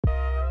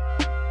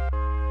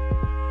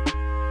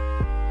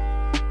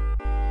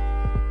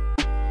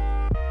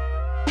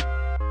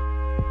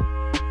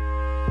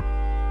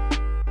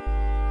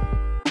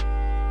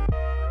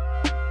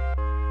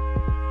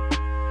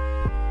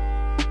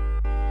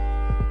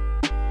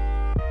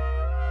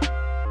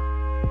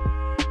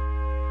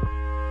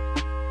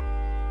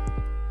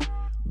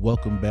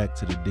Welcome back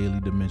to the Daily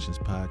Dimensions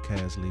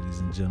podcast,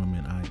 ladies and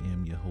gentlemen. I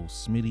am your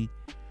host, Smitty,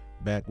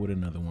 back with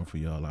another one for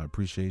y'all. I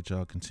appreciate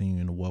y'all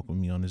continuing to welcome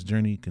me on this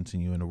journey,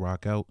 continuing to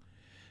rock out,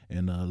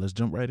 and let's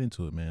jump right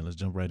into it, man. Let's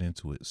jump right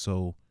into it.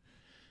 So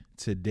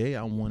today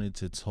I wanted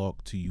to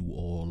talk to you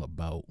all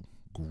about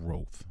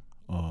growth,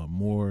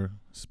 more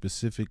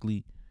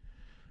specifically,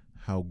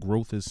 how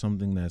growth is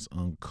something that's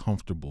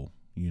uncomfortable.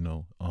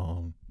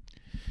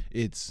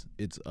 It's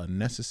a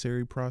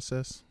necessary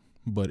process,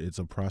 but it's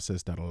a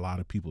process that a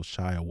lot of people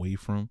shy away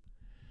from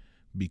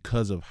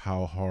because of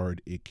how hard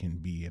it can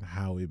be and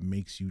how it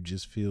makes you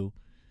just feel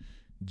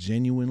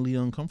genuinely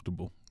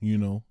uncomfortable.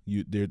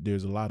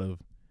 There's a lot of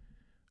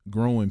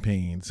growing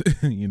pains,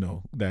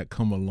 that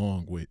come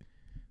along with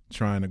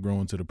trying to grow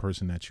into the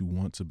person that you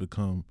want to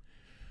become,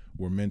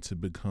 we're meant to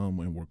become,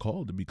 and we're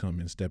called to become,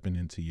 and stepping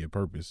into your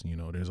purpose.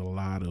 There's a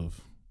lot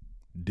of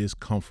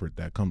discomfort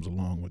that comes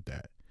along with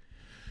that.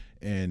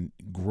 And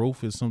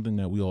growth is something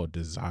that we all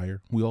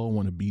desire. We all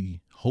want to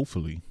be,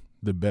 hopefully,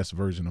 the best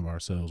version of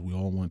ourselves. We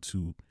all want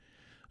to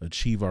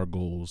achieve our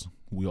goals.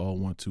 We all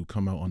want to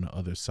come out on the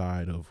other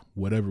side of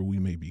whatever we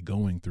may be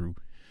going through.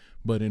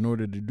 But in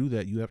order to do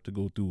that, you have to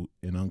go through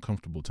an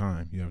uncomfortable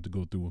time. You have to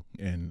go through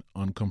an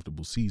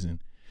uncomfortable season.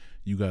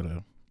 You got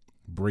to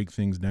break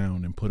things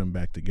down and put them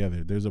back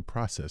together. There's a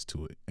process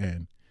to it.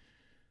 And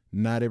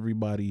not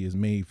everybody is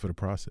made for the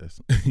process.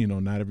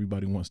 Not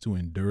everybody wants to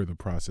endure the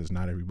process.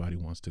 Not everybody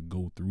wants to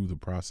go through the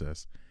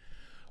process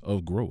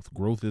of growth.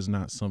 Growth is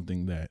not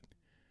something that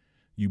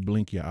you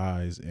blink your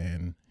eyes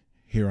and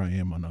here I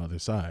am on the other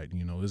side.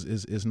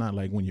 It's not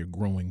like when you're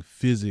growing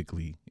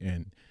physically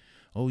and,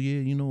 oh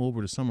yeah,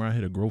 over the summer I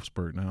hit a growth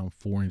spurt. Now I'm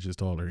 4 inches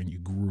taller, and you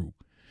grew.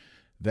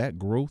 That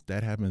growth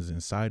that happens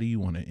inside of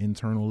you on an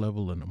internal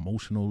level, an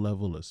emotional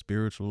level, a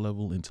spiritual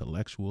level,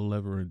 intellectual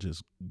level, and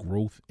just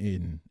growth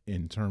in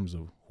terms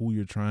of who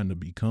you're trying to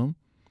become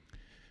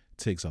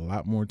takes a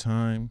lot more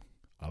time,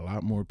 a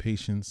lot more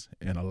patience,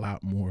 and a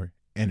lot more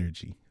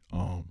energy.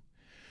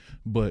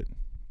 But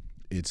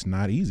it's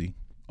not easy.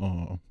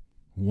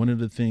 One of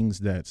the things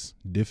that's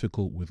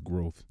difficult with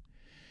growth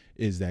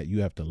is that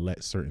you have to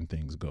let certain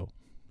things go,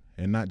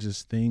 and not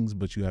just things,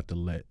 but you have to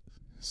let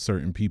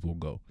certain people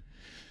go.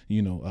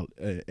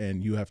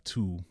 And you have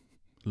to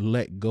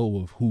let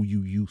go of who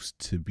you used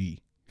to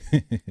be.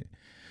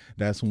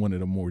 That's one of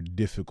the more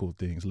difficult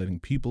things, letting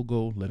people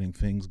go, letting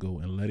things go,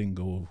 and letting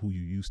go of who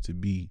you used to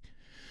be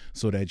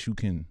so that you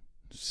can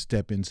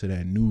step into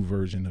that new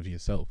version of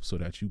yourself, so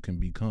that you can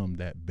become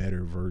that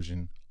better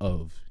version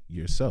of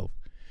yourself.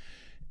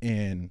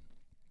 And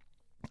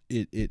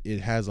it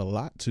has a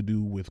lot to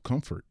do with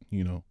comfort.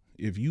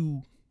 If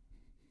you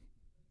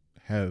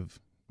have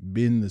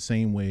been the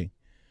same way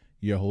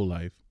your whole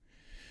life,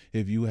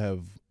 if you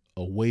have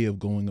a way of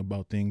going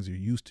about things, you're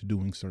used to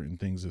doing certain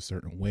things a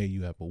certain way,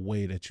 you have a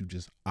way that you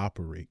just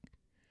operate,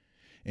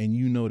 and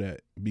you know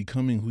that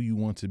becoming who you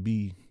want to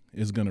be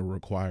is going to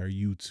require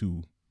you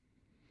to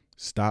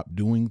stop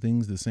doing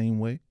things the same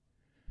way.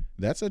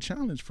 That's a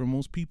challenge for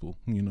most people.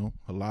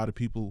 A lot of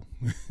people,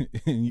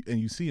 and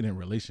you see it in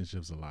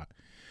relationships a lot,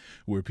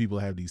 where people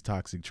have these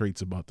toxic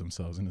traits about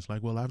themselves, and it's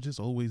like, well, I've just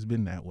always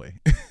been that way.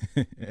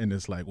 And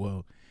it's like,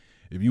 well,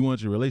 if you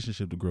want your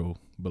relationship to grow,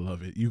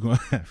 beloved, you're going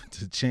to have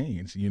to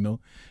change.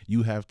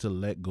 You have to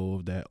let go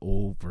of that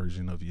old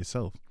version of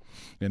yourself.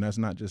 And that's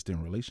not just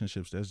in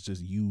relationships. That's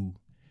just you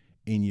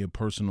in your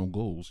personal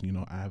goals.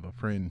 I have a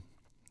friend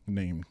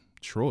named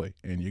Troy,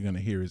 and you're going to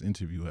hear his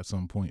interview at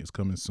some point. It's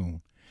coming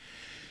soon.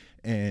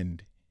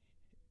 And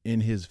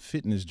in his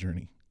fitness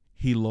journey,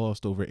 he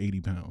lost over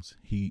 80 pounds.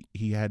 He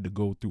had to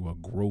go through a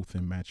growth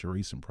and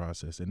maturation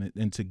process.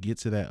 And to get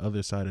to that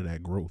other side of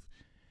that growth,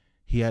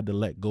 he had to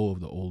let go of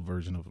the old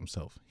version of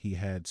himself. He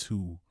had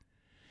to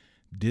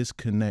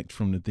disconnect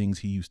from the things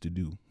he used to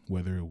do,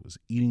 whether it was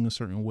eating a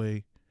certain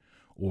way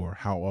or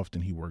how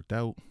often he worked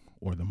out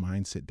or the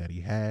mindset that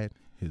he had,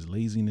 his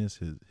laziness,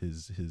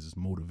 his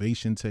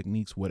motivation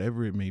techniques,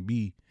 whatever it may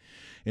be,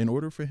 in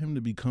order for him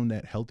to become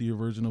that healthier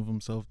version of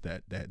himself,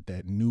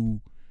 that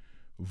new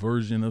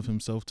version of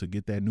himself, to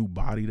get that new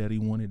body that he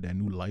wanted, that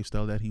new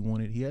lifestyle that he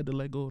wanted. He had to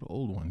let go of the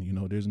old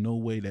one. There's no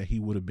way that he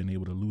would have been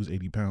able to lose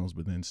 80 pounds,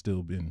 but then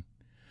still been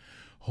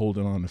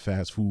holding on to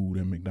fast food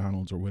and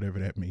McDonald's or whatever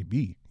that may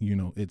be.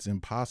 It's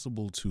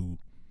impossible to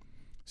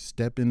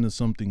step into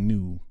something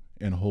new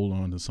and hold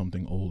on to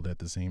something old at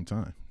the same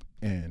time.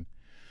 And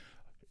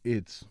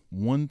it's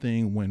one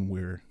thing when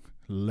we're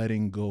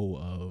letting go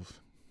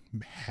of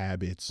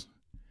habits,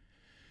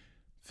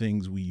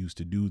 things we used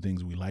to do,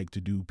 things we like to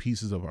do,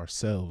 pieces of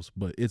ourselves.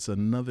 But it's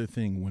another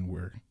thing when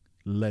we're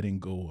letting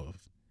go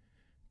of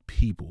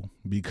people,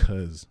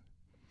 because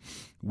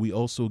we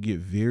also get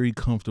very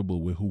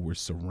comfortable with who we're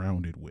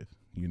surrounded with.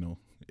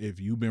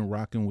 If you've been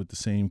rocking with the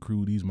same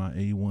crew, these my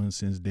A1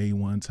 since day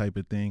one type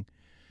of thing,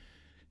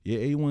 your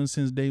A1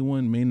 since day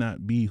one may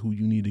not be who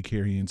you need to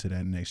carry into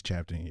that next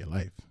chapter in your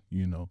life.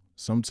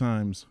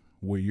 Sometimes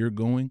where you're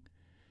going,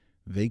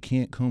 they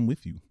can't come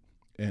with you.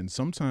 And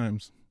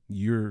sometimes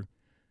you're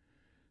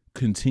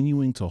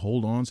continuing to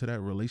hold on to that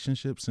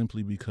relationship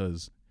simply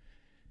because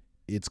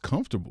it's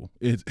comfortable.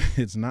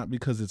 It's not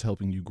because it's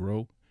helping you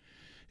grow.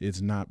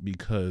 It's not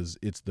because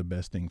it's the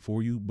best thing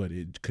for you, but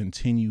it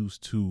continues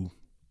to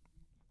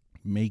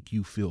make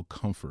you feel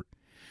comfort.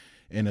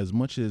 And as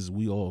much as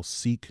we all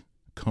seek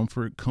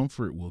comfort,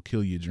 comfort will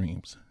kill your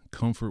dreams.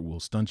 Comfort will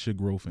stunt your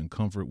growth, and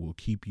comfort will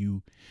keep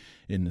you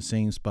in the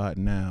same spot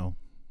now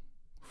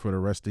for the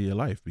rest of your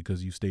life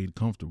because you stayed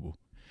comfortable.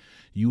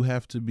 You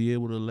have to be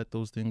able to let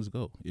those things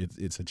go.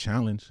 It's a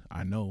challenge.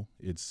 I know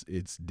it's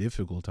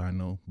difficult. I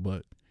know,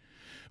 but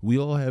we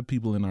all have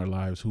people in our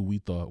lives who we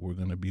thought were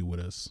going to be with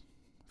us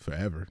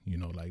forever. You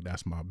know, like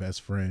that's my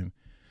best friend.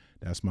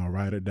 That's my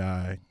ride or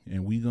die.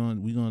 And we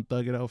gonna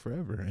thug it out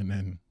forever. And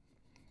then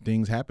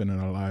things happen in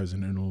our lives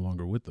and they're no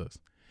longer with us.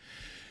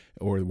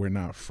 Or we're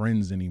not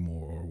friends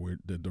anymore, or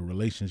the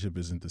relationship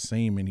isn't the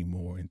same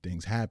anymore, and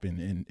things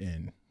happen.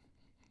 And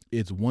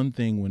it's one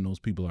thing when those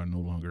people are no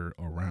longer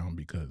around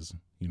because,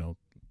 you know,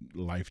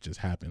 life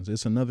just happens.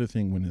 It's another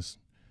thing when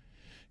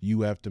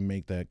you have to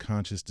make that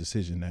conscious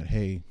decision that,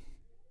 hey,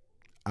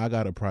 I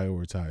got to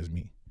prioritize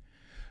me.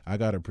 I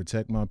got to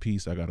protect my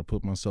peace. I got to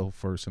put myself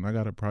first, and I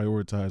got to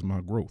prioritize my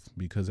growth,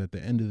 because at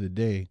the end of the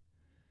day,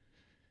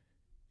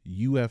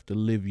 you have to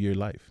live your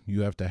life.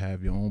 You have to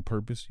have your own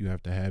purpose. You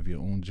have to have your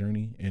own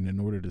journey. And in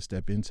order to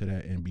step into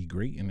that and be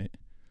great in it,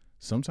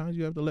 sometimes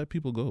you have to let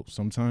people go.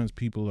 Sometimes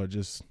people are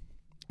just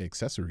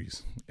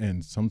accessories.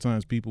 And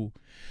sometimes people,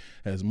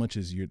 as much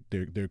as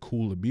they're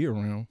cool to be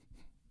around,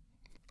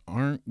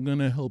 aren't going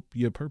to help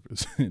your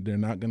purpose. They're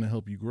not going to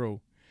help you grow.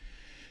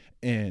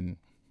 And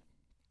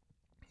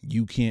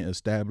you can't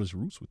establish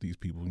roots with these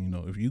people. You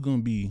know, if you're going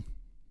to be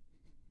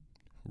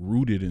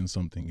rooted in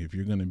something, if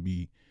you're going to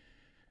be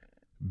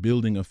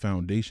building a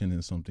foundation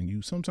in something,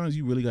 sometimes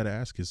you really got to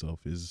ask yourself,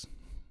 is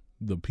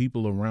the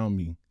people around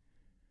me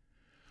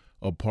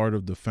a part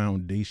of the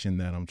foundation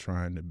that I'm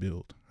trying to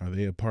build? Are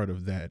they a part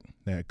of that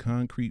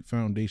concrete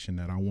foundation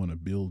that I want to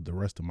build the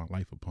rest of my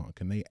life upon?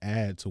 Can they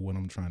add to what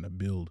I'm trying to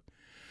build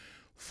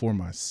for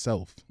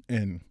myself?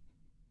 And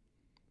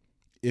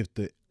if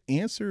the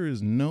answer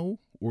is no,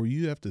 or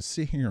you have to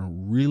sit here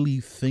and really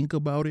think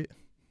about it,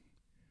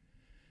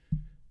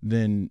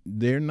 then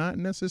they're not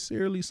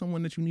necessarily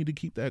someone that you need to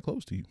keep that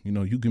close to you. You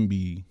know, you can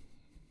be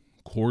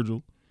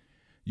cordial,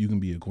 you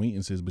can be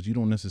acquaintances, but you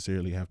don't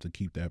necessarily have to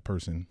keep that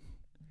person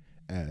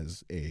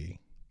as a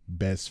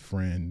best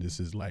friend. This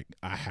is like,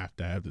 I have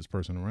to have this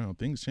person around.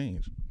 Things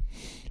change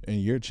and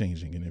you're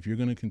changing. And if you're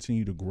going to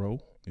continue to grow,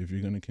 if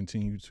you're going to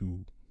continue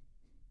to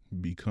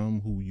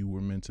become who you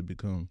were meant to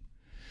become,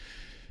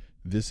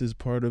 this is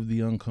part of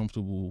the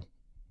uncomfortable,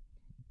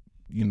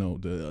 you know,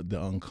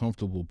 the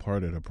uncomfortable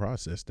part of the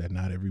process that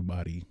not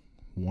everybody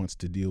wants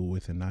to deal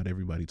with and not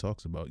everybody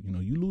talks about. You know,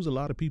 you lose a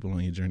lot of people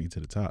on your journey to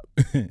the top.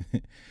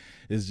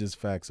 It's just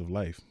facts of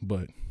life.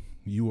 But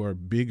you are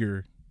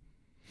bigger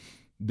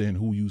than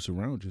who you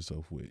surround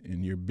yourself with,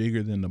 and you're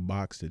bigger than the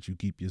box that you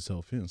keep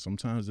yourself in.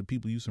 Sometimes the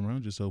people you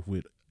surround yourself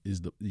with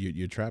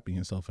you're trapping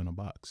yourself in a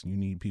box. You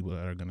need people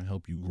that are going to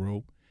help you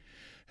grow,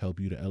 help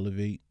you to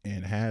elevate,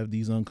 and have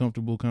these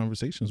uncomfortable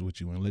conversations with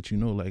you and let you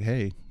know, like,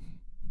 hey,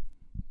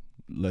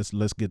 let's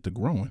get to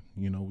growing.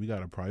 You know, we got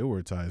to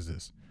prioritize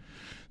this.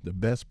 The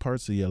best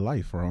parts of your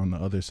life are on the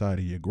other side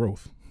of your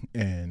growth,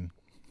 and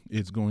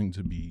it's going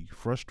to be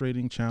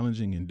frustrating,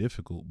 challenging, and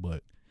difficult,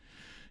 but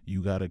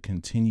you got to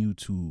continue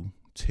to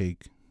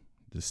take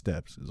the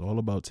steps. It's all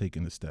about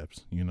taking the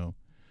steps. You know,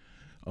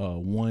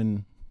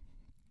 one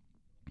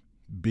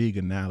big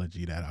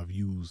analogy that I've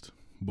used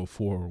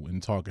before when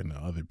talking to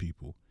other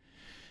people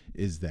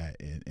is that,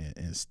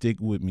 and stick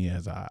with me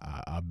as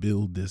I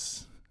build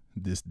this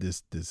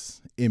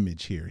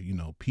image here. You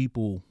know,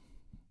 people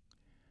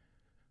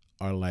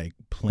are like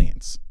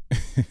plants.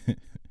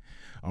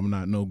 I'm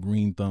not no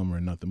green thumb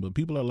or nothing, but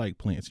people are like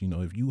plants. You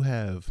know, if you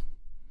have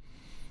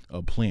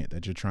a plant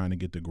that you're trying to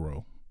get to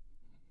grow,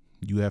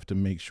 you have to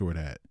make sure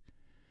that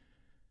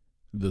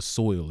the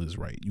soil is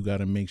right. You got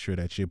to make sure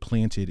that you're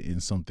planted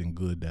in something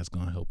good that's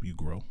going to help you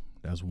grow.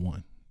 That's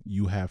one.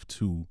 You have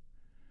to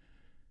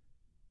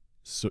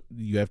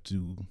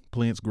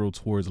plants grow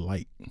towards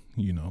light,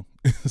 you know.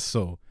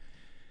 So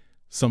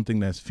something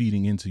that's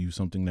feeding into you,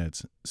 something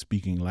that's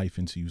speaking life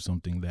into you,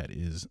 something that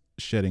is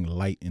shedding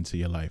light into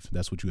your life,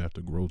 that's what you have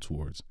to grow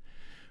towards.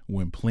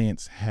 When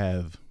plants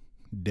have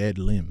dead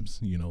limbs,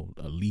 you know,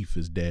 a leaf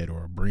is dead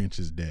or a branch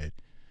is dead,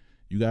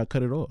 you got to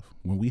cut it off.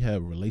 When we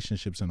have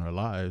relationships in our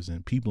lives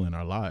and people in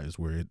our lives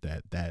where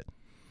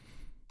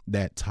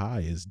that tie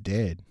is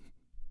dead,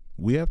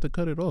 we have to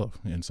cut it off.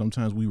 And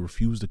sometimes we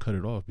refuse to cut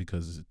it off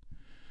because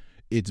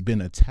it's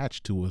been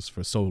attached to us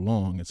for so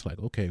long. It's like,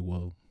 okay,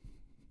 well,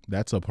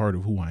 that's a part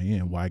of who I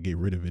am. Why get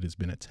rid of it? It's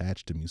been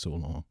attached to me so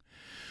long.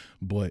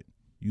 But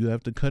you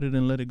have to cut it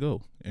and let it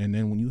go. And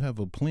then when you have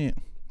a plant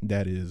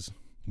that is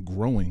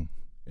growing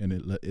and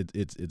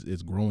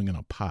it's growing in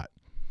a pot,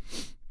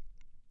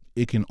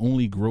 it can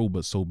only grow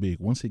but so big.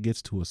 Once it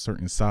gets to a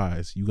certain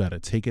size, you got to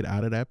take it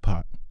out of that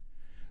pot,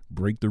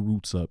 break the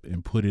roots up,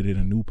 and put it in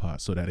a new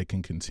pot so that it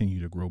can continue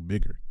to grow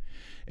bigger.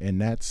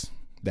 And that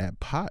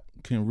pot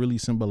can really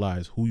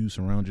symbolize who you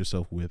surround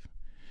yourself with,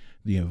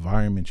 the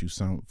environment you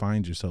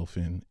find yourself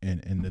in,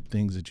 and the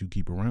things that you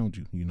keep around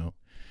you.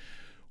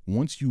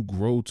 Once you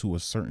grow to a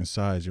certain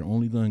size, you're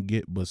only going to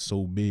get but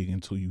so big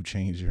until you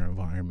change your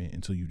environment,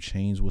 until you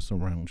change what's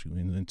around you,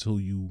 and until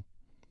you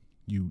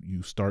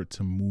start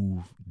to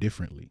move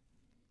differently.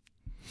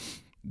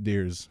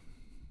 There's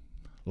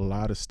a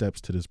lot of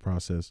steps to this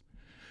process,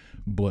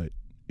 but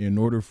in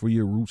order for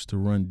your roots to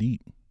run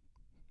deep,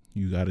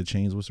 you got to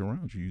change what's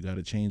around you. You got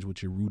to change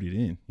what you're rooted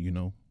in.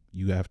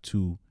 You have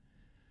to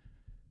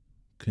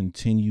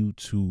continue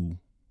to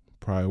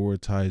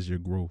prioritize your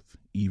growth,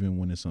 even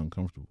when it's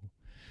uncomfortable.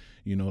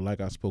 Like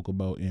I spoke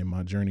about in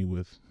my journey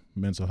with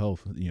mental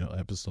health,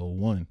 episode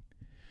 1,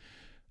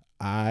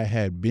 I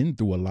had been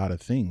through a lot of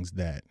things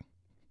that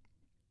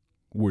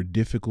were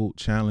difficult,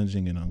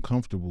 challenging, and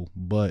uncomfortable,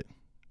 but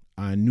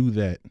I knew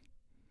that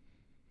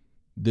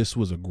this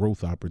was a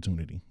growth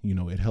opportunity.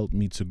 It helped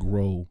me to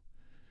grow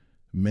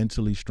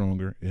mentally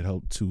stronger. It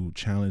helped to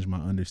challenge my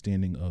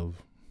understanding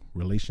of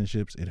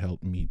relationships. It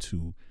helped me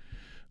to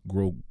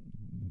grow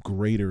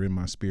greater in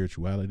my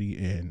spirituality.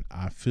 And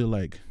I feel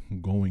like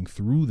going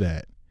through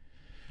that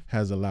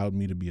has allowed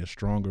me to be a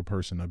stronger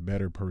person, a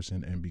better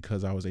person. And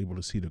because I was able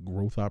to see the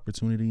growth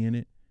opportunity in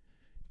it,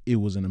 it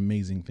was an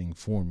amazing thing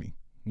for me,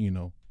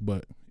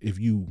 But if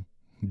you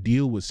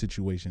deal with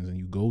situations and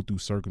you go through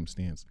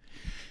circumstance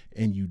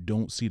and you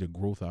don't see the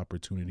growth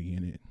opportunity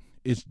in it,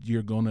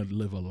 you're going to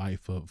live a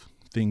life of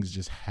things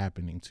just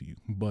happening to you.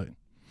 But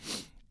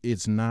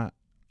it's not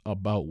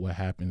about what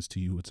happens to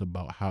you. It's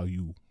about how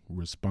you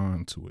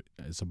respond to it.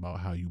 It's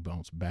about how you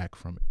bounce back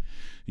from it.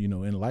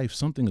 In life,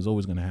 something is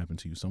always going to happen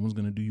to you. Someone's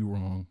going to do you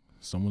wrong.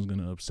 Someone's going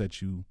to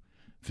upset you.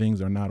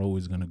 Things are not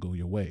always going to go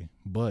your way.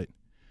 But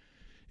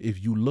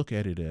if you look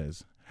at it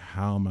as,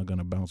 how am I going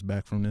to bounce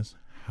back from this?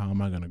 How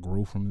am I going to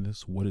grow from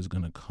this? What is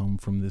going to come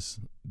from this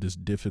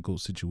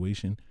difficult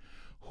situation?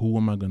 Who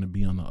am I going to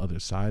be on the other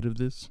side of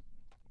this?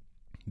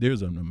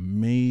 There's an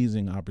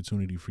amazing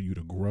opportunity for you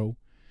to grow,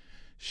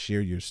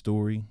 share your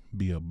story,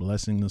 be a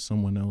blessing to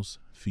someone else,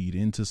 feed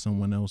into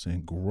someone else,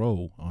 and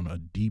grow on a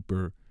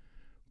deeper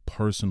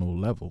personal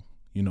level.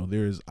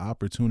 There is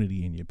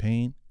opportunity in your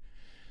pain.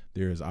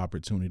 There is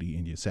opportunity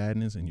in your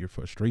sadness and your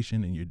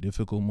frustration and your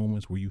difficult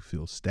moments where you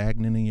feel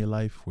stagnant in your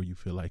life, where you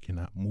feel like you're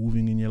not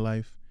moving in your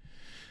life.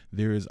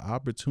 There is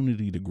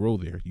opportunity to grow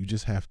there. You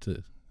just have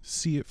to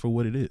see it for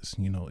what it is.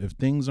 If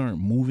things aren't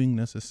moving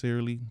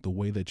necessarily the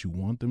way that you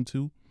want them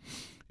to,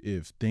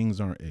 if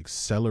things aren't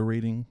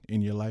accelerating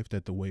in your life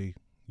that the way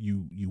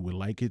you would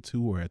like it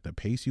to, or at the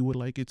pace you would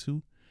like it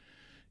to,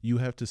 you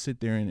have to sit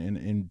there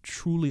and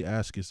truly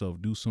ask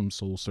yourself, do some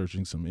soul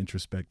searching, some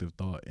introspective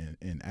thought,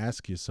 and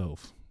ask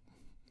yourself,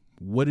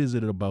 what is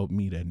it about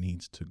me that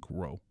needs to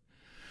grow?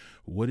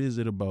 What is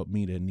it about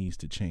me that needs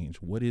to change?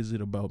 What is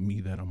it about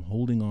me that I'm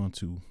holding on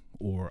to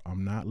or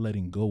I'm not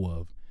letting go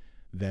of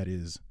that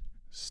is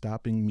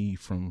stopping me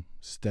from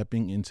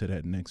stepping into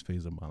that next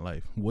phase of my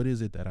life? What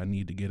is it that I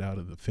need to get out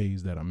of the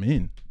phase that I'm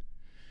in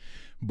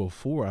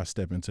before I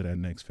step into that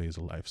next phase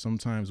of life?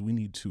 Sometimes we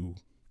need to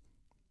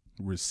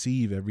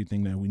receive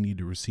everything that we need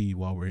to receive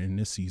while we're in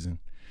this season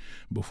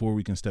before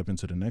we can step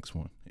into the next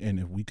one. And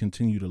if we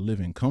continue to live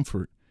in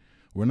comfort,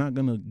 we're not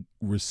going to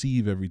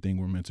receive everything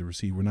we're meant to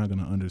receive. We're not going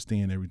to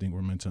understand everything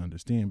we're meant to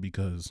understand,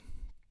 because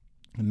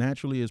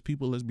naturally, as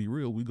people, let's be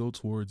real, we go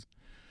towards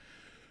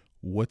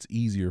what's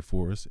easier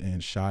for us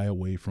and shy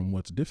away from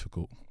what's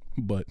difficult.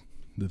 But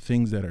the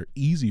things that are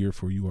easier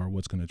for you are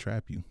what's going to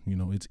trap you.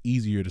 It's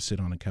easier to sit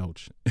on a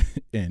couch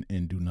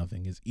and do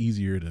nothing. It's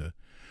easier to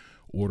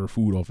order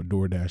food off a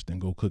DoorDash than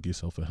go cook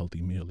yourself a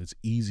healthy meal. It's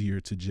easier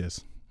to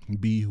just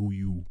be who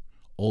you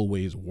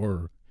always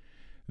were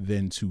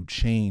than to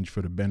change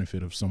for the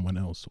benefit of someone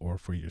else or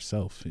for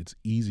yourself. It's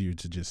easier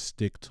to just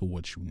stick to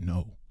what you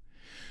know.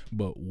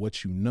 But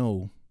what you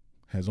know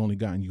has only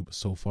gotten you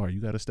so far. You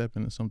got to step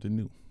into something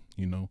new.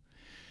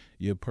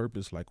 Your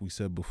purpose, like we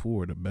said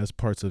before, the best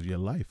parts of your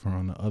life are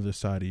on the other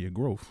side of your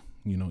growth.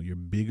 You're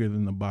bigger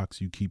than the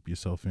box you keep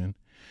yourself in.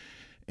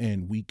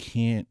 And we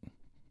can't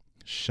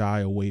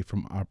shy away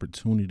from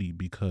opportunity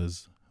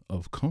because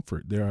of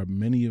comfort. There are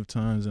many of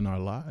times in our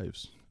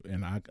lives,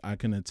 and I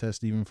can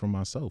attest even for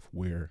myself,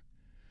 where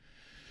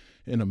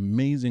an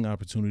amazing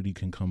opportunity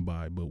can come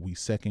by, but we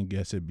second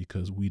guess it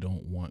because we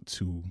don't want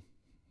to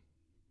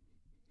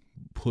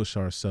push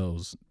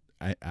ourselves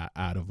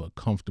out of a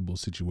comfortable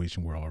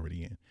situation we're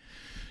already in.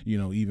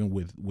 Even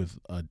with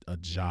a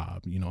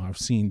job, I've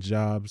seen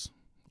jobs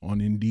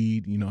on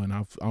Indeed,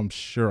 and I'm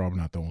sure I'm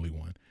not the only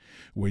one,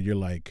 where you're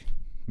like,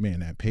 man,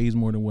 that pays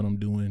more than what I'm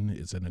doing.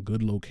 It's in a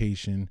good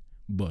location,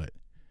 but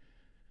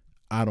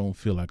I don't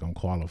feel like I'm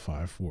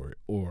qualified for it,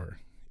 or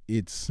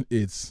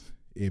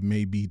it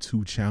may be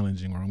too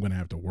challenging, or I'm going to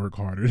have to work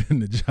harder than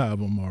the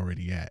job I'm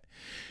already at.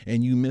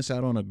 And you miss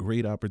out on a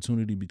great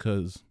opportunity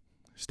because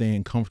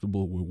staying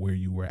comfortable with where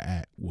you were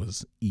at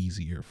was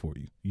easier for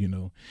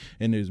you,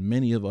 And there's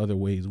many of other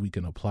ways we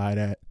can apply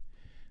that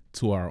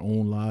to our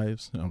own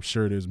lives. I'm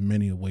sure there's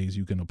many ways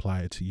you can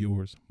apply it to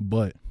yours,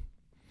 but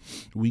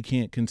We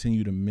can't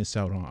continue to miss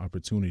out on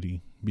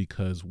opportunity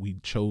because we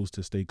chose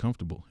to stay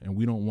comfortable, and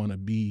we don't want to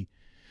be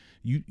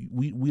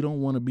we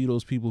don't want to be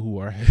those people who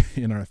are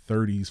in our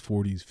 30s,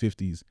 40s,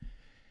 50s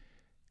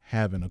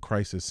having a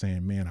crisis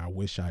saying, man, I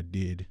wish I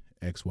did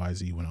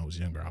XYZ when I was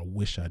younger. I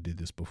wish I did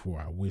this before.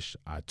 I wish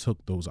I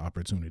took those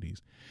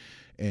opportunities.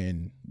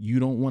 And you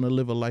don't want to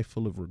live a life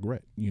full of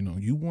regret.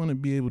 You want to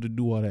be able to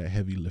do all that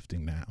heavy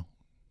lifting now.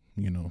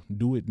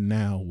 Do it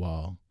now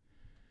while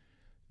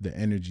the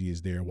energy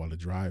is there, while the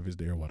drive is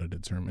there, while the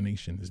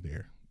determination is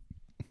there.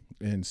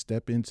 And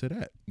step into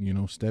that,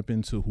 step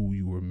into who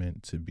you were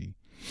meant to be.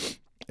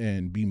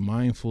 And be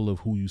mindful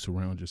of who you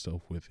surround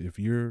yourself with. If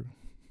you're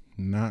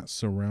not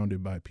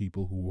surrounded by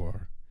people who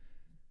are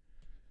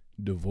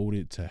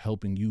devoted to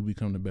helping you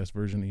become the best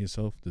version of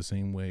yourself, the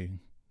same way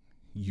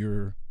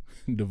you're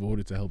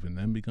devoted to helping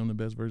them become the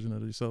best version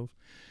of yourself,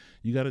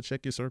 you got to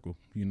check your circle.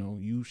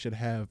 You should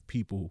have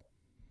people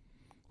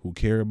who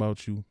care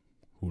about you,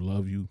 who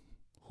love you,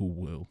 who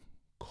will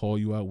call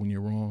you out when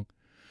you're wrong,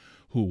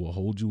 who will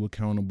hold you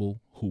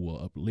accountable, who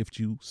will uplift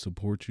you,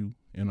 support you,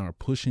 and are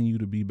pushing you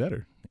to be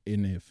better.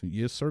 And if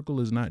your circle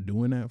is not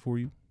doing that for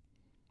you,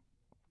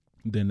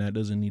 then that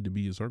doesn't need to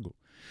be your circle.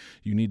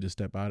 You need to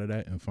step out of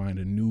that and find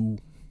a new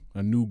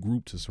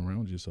group to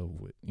surround yourself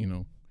with.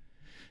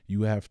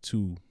 You have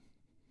to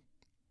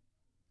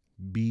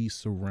be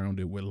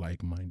surrounded with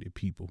like-minded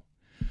people.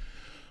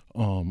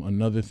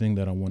 Another thing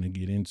that I want to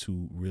get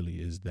into really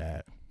is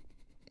that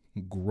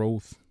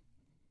growth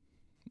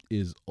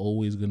is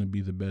always going to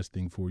be the best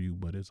thing for you,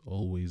 but it's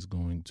always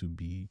going to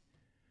be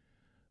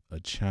a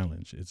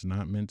challenge. It's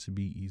not meant to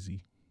be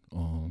easy.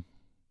 And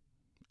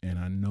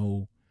I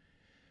know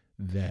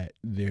that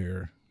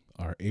there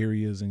are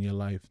areas in your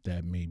life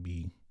that may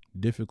be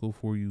difficult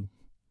for you,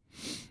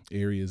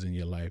 areas in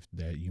your life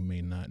that you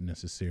may not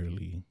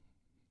necessarily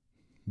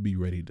be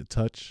ready to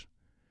touch.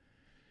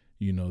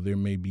 There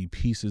may be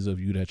pieces of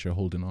you that you're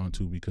holding on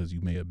to because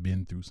you may have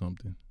been through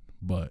something,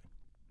 but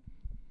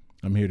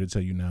I'm here to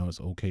tell you now it's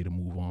okay to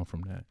move on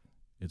from that.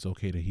 It's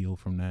okay to heal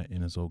from that,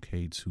 and it's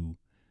okay to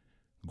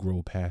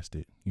grow past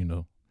it.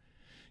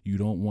 You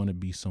don't want to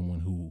be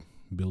someone who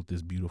built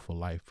this beautiful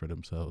life for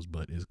themselves,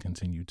 but is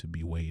continued to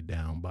be weighed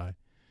down by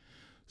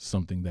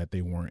something that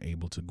they weren't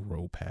able to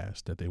grow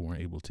past, that they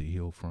weren't able to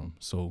heal from.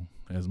 So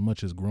as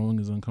much as growing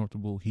is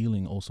uncomfortable,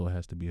 healing also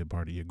has to be a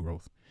part of your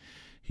growth.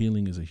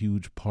 Healing is a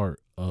huge part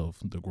of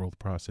the growth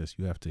process.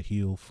 You have to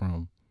heal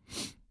from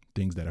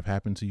things that have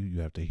happened to you. You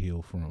have to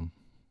heal from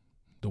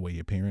the way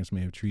your parents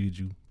may have treated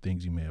you,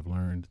 things you may have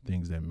learned,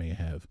 things that may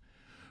have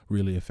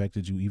really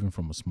affected you even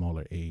from a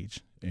smaller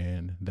age.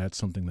 And that's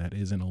something that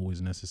isn't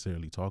always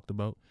necessarily talked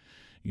about.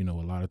 A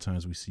lot of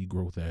times we see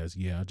growth as,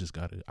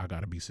 I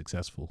gotta be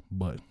successful.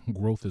 But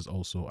growth is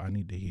also, I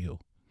need to heal.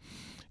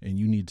 And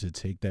you need to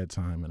take that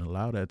time and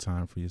allow that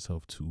time for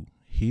yourself to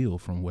heal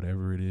from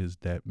whatever it is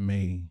that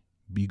may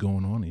be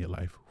going on in your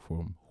life,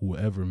 from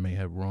whoever may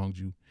have wronged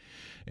you,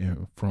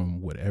 and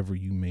from whatever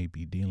you may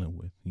be dealing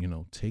with.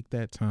 Take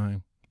that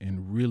time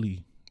and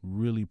really,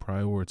 really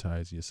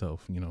prioritize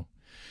yourself.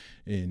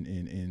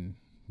 In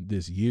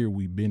this year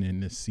we've been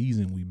in, this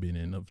season we've been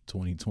in of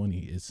 2020,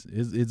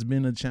 it's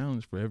been a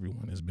challenge for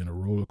everyone. It's been a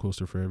roller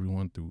coaster for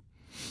everyone through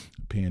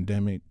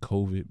pandemic,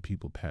 COVID,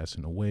 people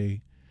passing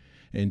away,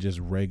 and just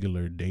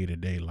regular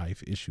day-to-day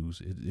life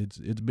issues.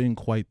 It's been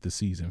quite the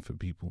season for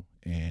people.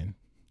 And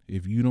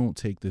if you don't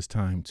take this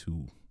time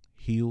to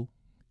heal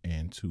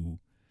and to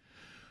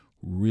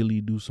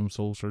really do some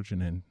soul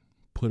searching and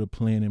put a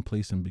plan in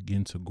place and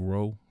begin to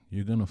grow,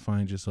 you're going to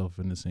find yourself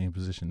in the same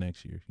position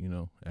next year.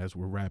 As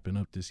we're wrapping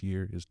up this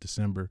year, it's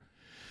December.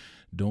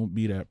 Don't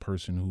be that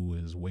person who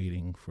is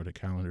waiting for the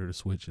calendar to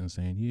switch and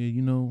saying,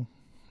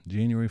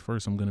 January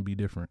 1st, I'm going to be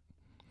different.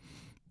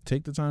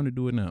 Take the time to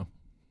do it now.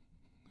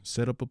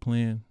 Set up a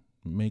plan,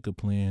 make a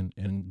plan,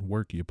 and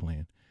work your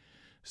plan.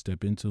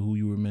 Step into who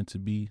you were meant to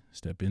be.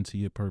 Step into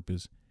your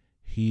purpose.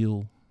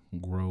 Heal,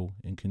 grow,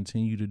 and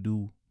continue to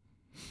do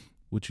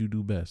what you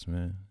do best,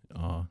 man.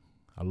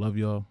 I love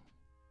y'all.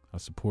 I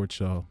support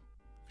y'all.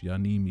 If y'all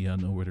need me, y'all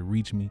know where to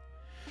reach me.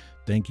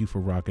 Thank you for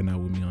rocking out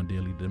with me on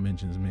Daily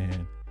Dimensions,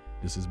 man.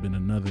 This has been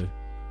another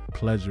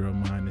pleasure of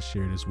mine to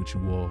share this with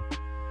you all.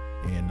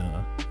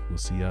 And we'll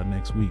see y'all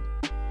next week.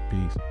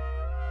 Peace.